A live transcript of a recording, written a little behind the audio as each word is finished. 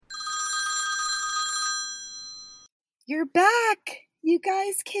You're back. You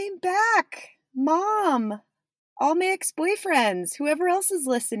guys came back. Mom, all my ex-boyfriends, whoever else is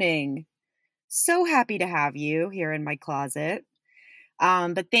listening. So happy to have you here in my closet.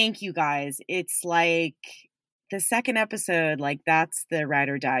 But thank you guys. It's like the second episode, like that's the ride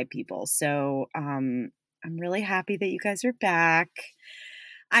or die people. So I'm really happy that you guys are back.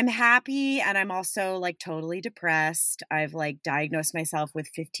 I'm happy and I'm also like totally depressed. I've like diagnosed myself with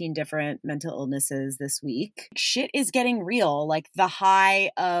 15 different mental illnesses this week. Shit is getting real. Like the high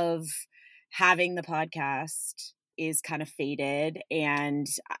of having the podcast is kind of faded and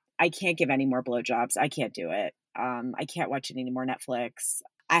I can't give any more blowjobs. I can't do it. I can't watch any more Netflix.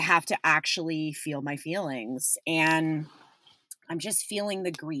 I have to actually feel my feelings and I'm just feeling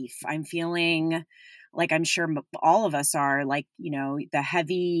the grief. I'm feeling like I'm sure all of us are, like, you know, the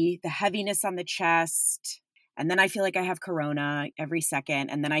heaviness on the chest. And then I feel like I have corona every second.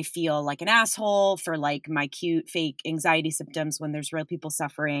 And then I feel like an asshole for like my cute fake anxiety symptoms when there's real people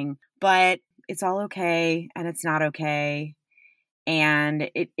suffering. But it's all okay and it's not okay.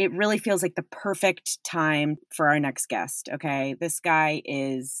 And it really feels like the perfect time for our next guest. Okay. This guy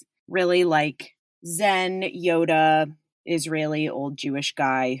is really like Zen Yoda Israeli old Jewish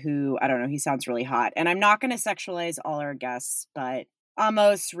guy who, I don't know, he sounds really hot. And I'm not going to sexualize all our guests, but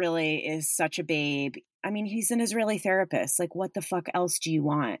Amos really is such a babe. I mean, he's an Israeli therapist. Like, what the fuck else do you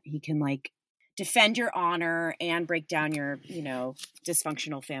want? He can like defend your honor and break down your, you know,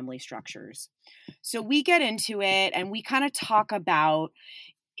 dysfunctional family structures. So we get into it and we kind of talk about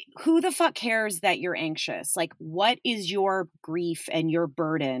who the fuck cares that you're anxious? Like, what is your grief and your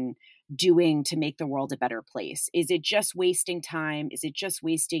burden doing to make the world a better place? Is it just wasting time? Is it just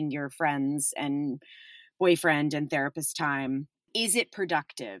wasting your friends and boyfriend and therapist time? Is it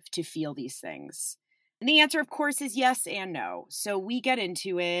productive to feel these things? And the answer, of course, is yes and no. So we get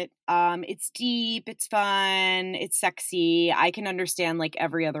into it. It's deep, it's fun, it's sexy. I can understand like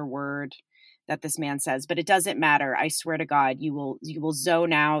every other word that this man says, but it doesn't matter. I swear to God, you will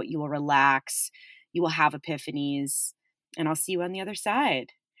zone out, you will relax, you will have epiphanies, and I'll see you on the other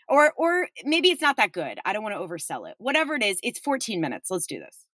side. Or maybe it's not that good. I don't want to oversell it. Whatever it is, it's 14 minutes. Let's do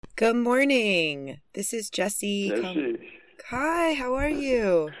this. Good morning. This is Jessie. Jessie. Hi, how are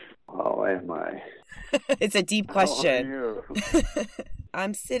you? How am I? It's a deep question. How are you?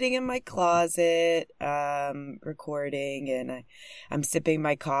 I'm sitting in my closet, recording, and I'm sipping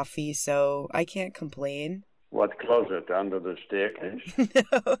my coffee, so I can't complain. What closet? Under the staircase?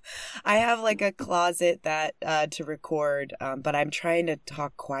 No, I have like a closet that to record, but I'm trying to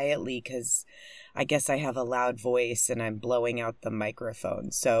talk quietly because I guess I have a loud voice and I'm blowing out the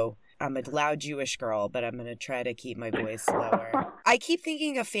microphone. So I'm a loud Jewish girl, but I'm going to try to keep my voice lower. I keep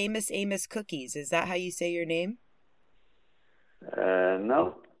thinking of famous Amos cookies. Is that how you say your name?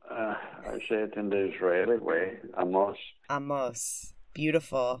 No. I say it in the Israeli way. Amos. Amos.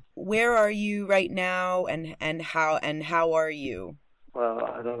 Beautiful. Where are you right now and how are you? Well,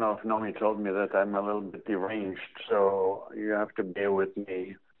 I don't know if Nomi told me that I'm a little bit deranged, so you have to bear with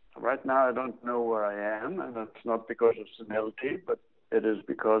me. Right now I don't know where I am, and it's not because of senility, but it is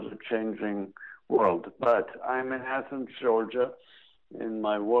because of changing world. But I'm in Athens, Georgia, in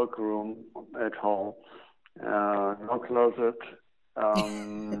my workroom at home. No closet.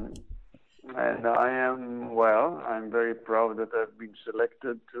 And I'm very proud that I've been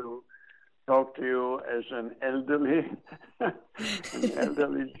selected to talk to you as an elderly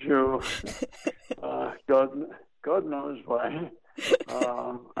Jew. God knows why.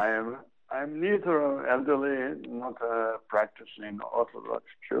 I'm neither elderly, not a practicing Orthodox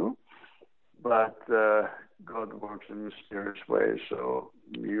Jew, but God works in mysterious ways, so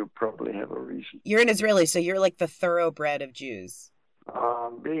you probably have a reason. You're an Israeli, so you're like the thoroughbred of Jews.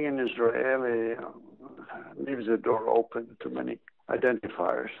 Being an Israeli leaves the door open to many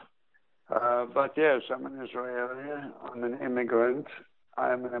identifiers. But yes, I'm an Israeli, I'm an immigrant,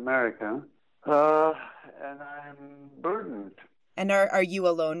 I'm an American, and I'm burdened. And are you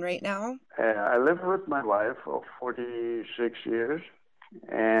alone right now? I live with my wife of 46 years,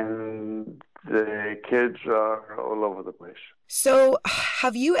 and the kids are all over the place. So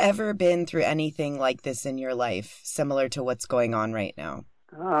have you ever been through anything like this in your life, similar to what's going on right now?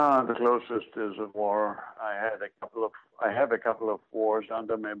 The closest is a war. I have a couple of wars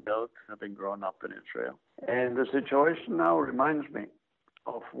under my belt, having grown up in Israel. And the situation now reminds me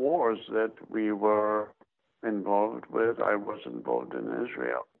of wars that we were involved with. I was involved in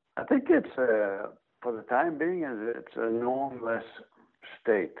Israel. I think it's, for the time being, it's a normless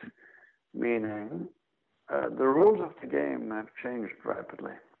state, meaning the rules of the game have changed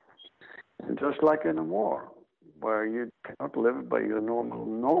rapidly. And just like in a war, where you cannot live by your normal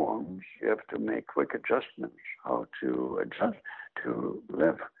norms. You have to make quick adjustments, how to adjust to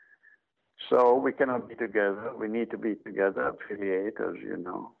live. So we cannot be together. We need to be together, affiliate, as you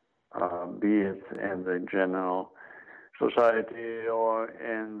know, be it in the general society or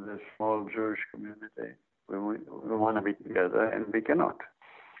in the small Jewish community. We want to be together, and we cannot.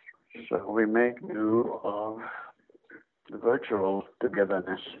 So we make do of the virtual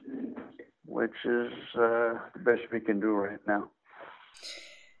togetherness, which is the best we can do right now.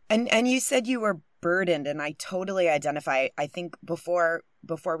 And you said you were burdened, and I totally identify. I think before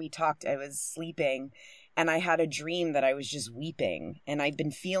we talked, I was sleeping, and I had a dream that I was just weeping, and I've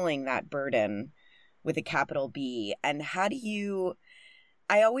been feeling that burden with a capital B. And how do you?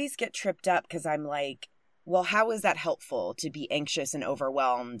 I always get tripped up because I'm like, well, how is that helpful to be anxious and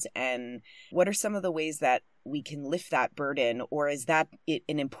overwhelmed? And what are some of the ways that we can lift that burden? Or is that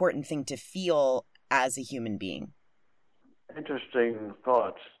an important thing to feel as a human being? Interesting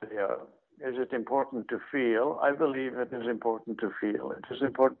thoughts there. Is it important to feel? I believe it is important to feel. It is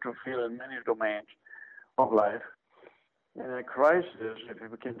important to feel in many domains of life. In a crisis,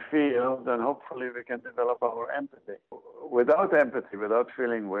 if we can feel, then hopefully we can develop our empathy. Without empathy, without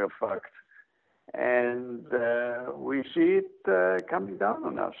feeling, we're fucked. And we see it coming down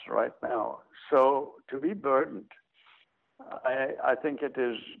on us right now. So to be burdened, I think it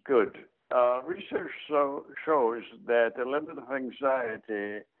is good. Research shows that a little bit of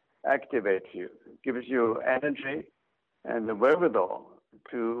anxiety activates you, gives you energy and the wherewithal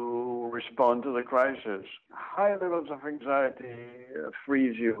to respond to the crisis. High levels of anxiety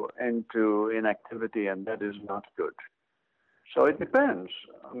freeze you into inactivity, and that is not good. So it depends.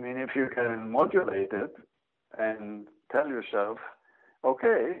 I mean, if you can modulate it and tell yourself,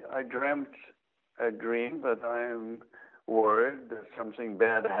 okay, I dreamt a dream that I'm worried that something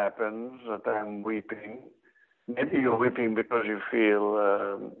bad happens, that I'm weeping. Maybe you're weeping because you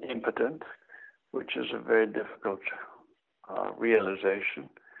feel impotent, which is a very difficult realization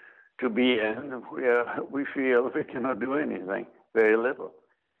to be in. We feel we cannot do anything, very little.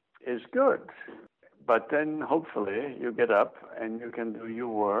 Is good. But then hopefully you get up and you can do your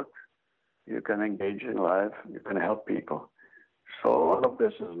work, you can engage in life, you can help people. So all of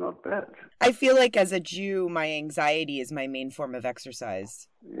this is not bad. I feel like as a Jew, my anxiety is my main form of exercise.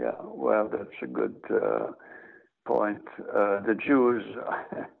 Yeah, well, that's a good point. The Jews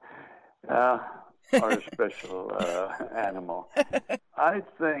are a special animal. I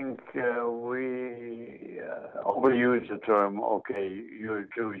think we overuse the term, okay, you're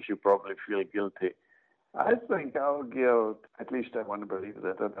Jewish, you probably feel guilty. I think our guilt, at least I want to believe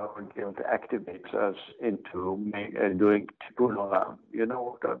that our guilt activates us into doing tikkun olam. You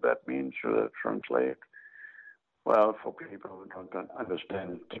know what that means? Should I translate? Well, for people who don't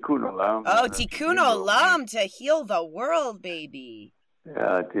understand, tikkun olam. Oh, tikkun olam, to heal the world, baby.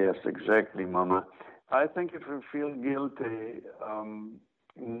 Yeah, yes, exactly, Mama. I think if we feel guilty,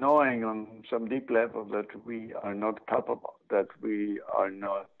 knowing on some deep level that we are not culpable, that we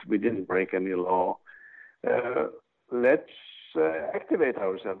didn't break any law, let's activate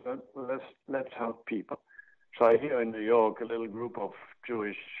ourselves. Let's help people. So here in New York, a little group of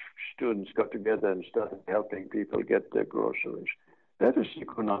Jewish students got together and started helping people get their groceries. That is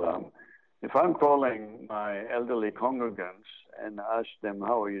tikkun olam. If I'm calling my elderly congregants and ask them,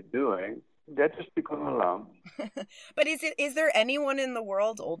 how are you doing? That is tikkun olam. But is there anyone in the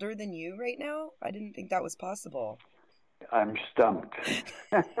world older than you right now? I didn't think that was possible. I'm stumped.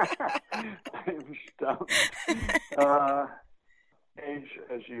 I'm stumped. Age,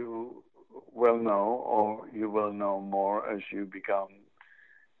 as you well know, or you will know more as you become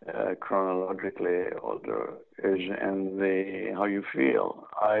chronologically older, is in how you feel.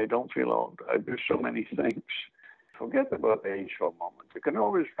 I don't feel old. I do so many things. Forget about age for a moment. You can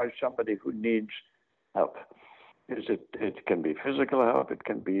always find somebody who needs help. It can be physical help, it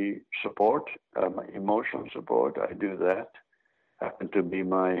can be support, emotional support. I do that. Happen to be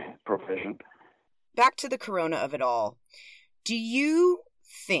my profession. Back to the corona of it all. Do you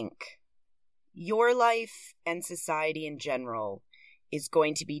think your life and society in general is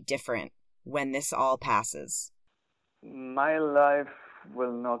going to be different when this all passes? My life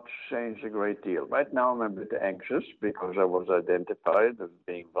will not change a great deal. Right now I'm a bit anxious because I was identified as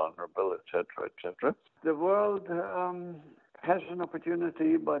being vulnerable, etc., etc. The world has an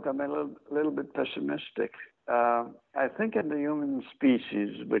opportunity, but I'm a little bit pessimistic. I think in the human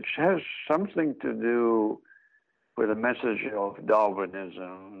species, which has something to do with the message of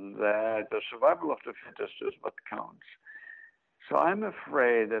Darwinism, that the survival of the fittest is what counts. So I'm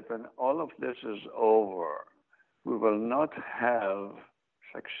afraid that when all of this is over, we will not have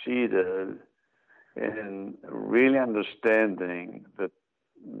succeeded in really understanding the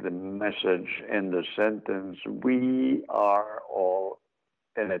message in the sentence, we are all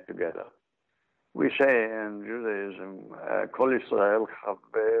in it together. We say in Judaism, Kol Yisrael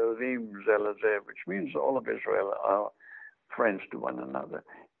chaverim ze lezeh, which means all of Israel are friends to one another.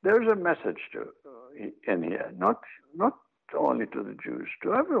 There's a message in here, not only to the Jews,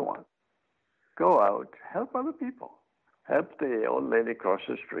 to everyone. Go out, help other people. Help the old lady cross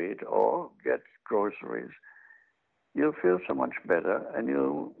the street or get groceries. You'll feel so much better, and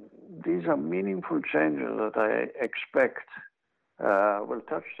these are meaningful changes that I expect will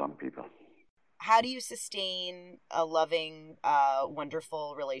touch some people. How do you sustain a loving,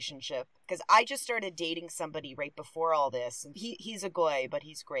 wonderful relationship? Because I just started dating somebody right before all this. He's a goy, but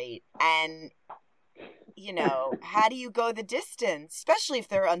he's great. And, how do you go the distance, especially if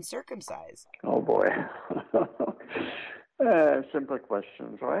they're uncircumcised? Oh, boy. Simple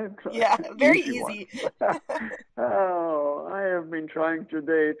questions, right? Yeah, very easy. Oh, I have been trying to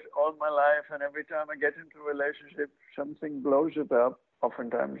date all my life, and every time I get into a relationship, something blows it up.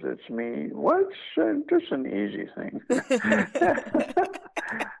 Oftentimes it's me. What's just an easy thing?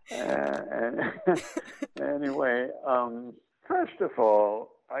 Anyway, first of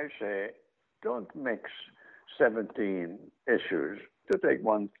all, I say don't mix 17 issues to take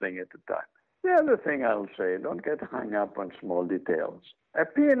one thing at a time. The other thing I'll say, don't get hung up on small details. A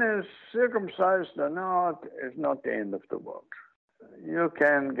penis, circumcised or not, is not the end of the world. You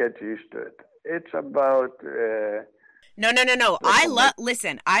can get used to it. It's about... No.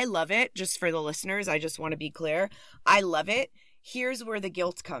 Listen, I love it. Just for the listeners, I just want to be clear. I love it. Here's where the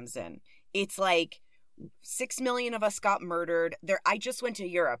guilt comes in. It's like 6 million of us got murdered. I just went to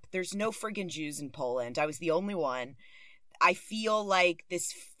Europe. There's no friggin' Jews in Poland. I was the only one. I feel like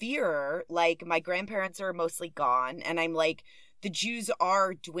this fear, like my grandparents are mostly gone, and I'm like, the Jews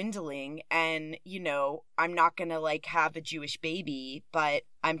are dwindling, and, I'm not going to have a Jewish baby, but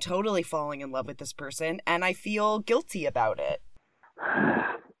I'm totally falling in love with this person, and I feel guilty about it.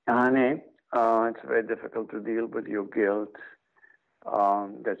 Honey, it's very difficult to deal with your guilt.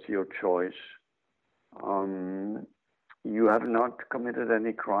 That's your choice. You have not committed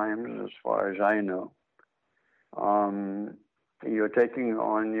any crimes as far as I know. You're taking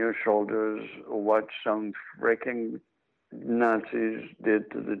on your shoulders what some freaking Nazis did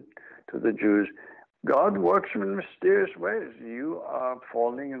to the Jews. God works in mysterious ways. You are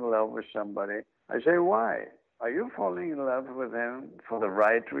falling in love with somebody. I say, why? Are you falling in love with him for the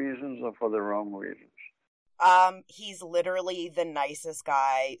right reasons or for the wrong reasons? He's literally the nicest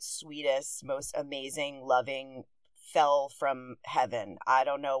guy, sweetest, most amazing, loving, fell from heaven. I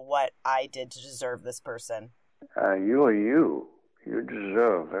don't know what I did to deserve this person. You are you. You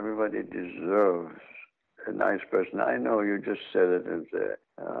deserve. Everybody deserves a nice person. I know you just said it as a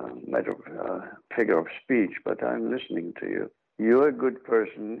figure of speech, but I'm listening to you. You're a good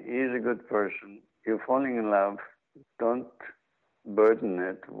person. He's a good person. You're falling in love. Don't burden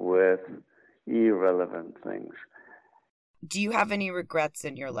it with irrelevant things. Do you have any regrets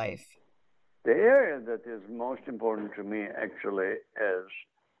in your life? The area that is most important to me actually is,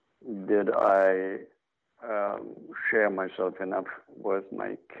 did I share myself enough with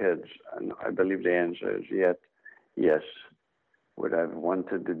my kids? And I believe the answer is yes. Would I have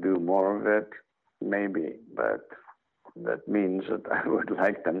wanted to do more of it? Maybe, but that means that I would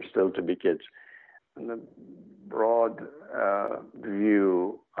like them still to be kids. In the broad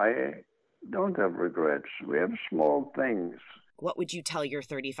view, I don't have regrets. We have small things. What would you tell your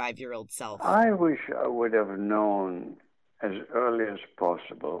 35-year-old self? I wish I would have known as early as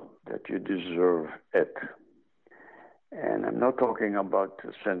possible that you deserve it. And I'm not talking about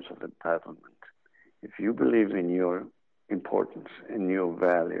the sense of entitlement. If you believe in your importance, in your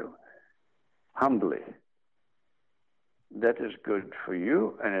value, humbly, that is good for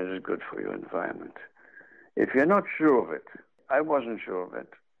you and it is good for your environment. If you're not sure of it, I wasn't sure of it,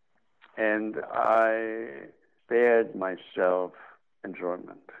 and I spared myself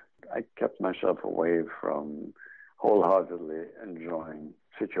enjoyment. I kept myself away from wholeheartedly enjoying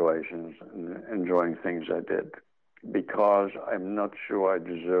situations and enjoying things I did because I'm not sure I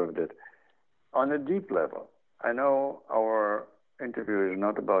deserved it. On a deep level, I know our interview is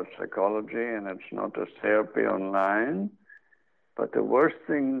not about psychology and it's not a therapy online, but the worst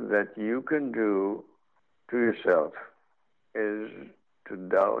thing that you can do to yourself is to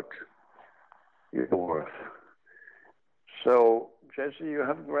doubt your worth. So, Jessie, you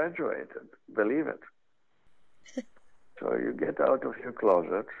have graduated. Believe it. So you get out of your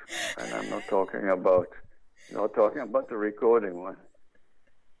closet, and I'm not talking about the recording one.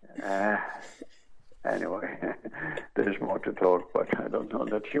 Anyway, there's more to talk, but I don't know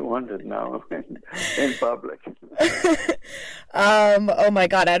that you want it now in public. Oh my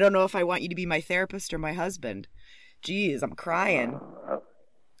God, I don't know if I want you to be my therapist or my husband. Jeez, I'm crying.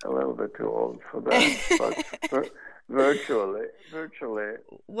 A little bit too old for that, but virtually.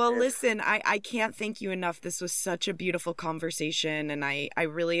 Well, listen, I can't thank you enough. This was such a beautiful conversation, and I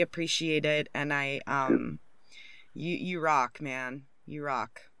really appreciate it. And you rock, man. You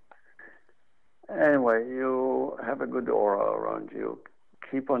rock. Anyway, you have a good aura around you.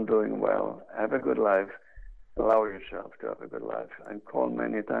 Keep on doing well. Have a good life. Allow yourself to have a good life. And call me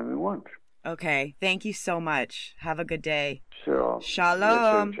anytime you want. Okay. Thank you so much. Have a good day. Sure.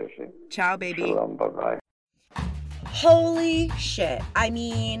 Shalom. You too, Jessie. Ciao, baby. Shalom. Bye-bye. Holy shit. I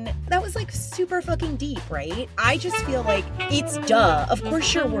mean, that was like super fucking deep, right? I just feel like it's duh. Of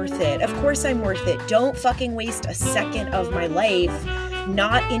course you're worth it. Of course I'm worth it. Don't fucking waste a second of my life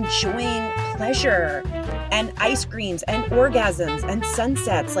not enjoying pleasure and ice creams and orgasms and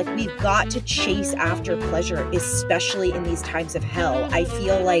sunsets. Like, we've got to chase after pleasure, especially in these times of hell. I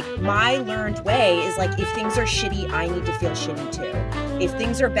feel like my learned way is like, if things are shitty, I need to feel shitty too. If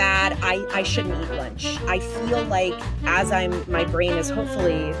things are bad, I shouldn't eat lunch. I feel like as my brain is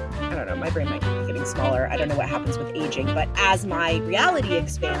hopefully, I don't know, my brain might be getting smaller. I don't know what happens with aging, but as my reality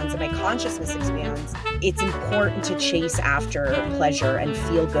expands and my consciousness expands, it's important to chase after pleasure and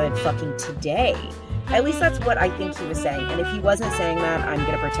feel good fucking today. At least that's what I think he was saying. And if he wasn't saying that, I'm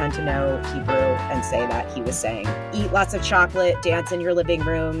going to pretend to know Hebrew and say that he was saying, eat lots of chocolate, dance in your living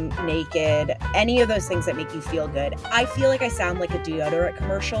room naked, any of those things that make you feel good. I feel like I sound like a deodorant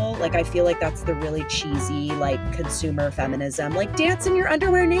commercial. Like, I feel like that's the really cheesy, like, consumer feminism. Like, dance in your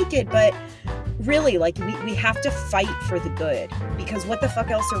underwear naked. But really, like, we have to fight for the good, because what the fuck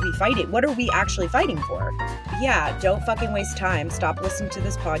else are we fighting? What are we actually fighting for? Yeah, don't fucking waste time. Stop listening to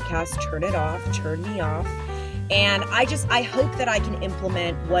this podcast. Turn it off. Turn me off. And I hope that I can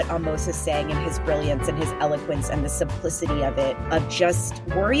implement what Amos is saying and his brilliance and his eloquence and the simplicity of it, of just,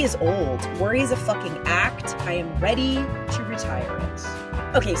 worry is old. Worry is a fucking act. I am ready to retire it.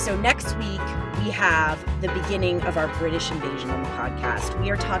 Okay, so next week we have the beginning of our British invasion on the podcast. We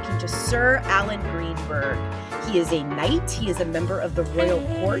are talking to Sir Alan Greenberg. He is a knight. He is a member of the royal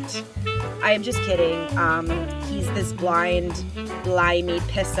court. I am just kidding. He's this blind, blimey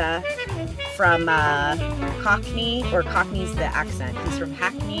pissa from Cockney, or Cockney's the accent. He's from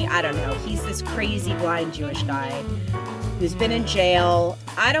Hackney. I don't know. He's this crazy blind Jewish guy who's been in jail.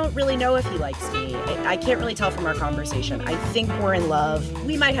 I don't really know if he likes me. I can't really tell from our conversation. I think we're in love.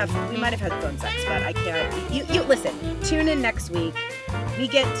 We might have had phone sex, but I can't. You listen. Tune in next week. We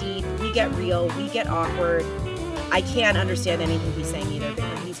get deep. We get real. We get awkward. I can't understand anything he's saying either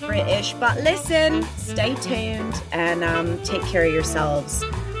because he's British. But listen, stay tuned and take care of yourselves.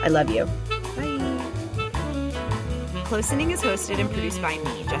 I love you. Bye. Closening is hosted and produced by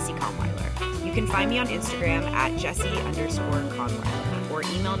me, Jessie Kahnweiler. You can find me on Instagram at Jessie_Kahnweiler or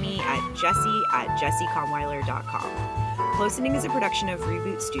email me at Jessie@JessieKahnweiler.com. Closening is a production of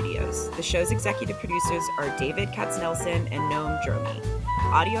Reboot Studios. The show's executive producers are David Katznelson and Noam Jerome.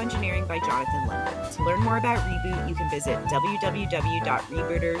 Audio engineering by Jonathan London. To learn more about Reboot, you can visit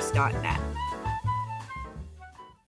www.rebooters.net.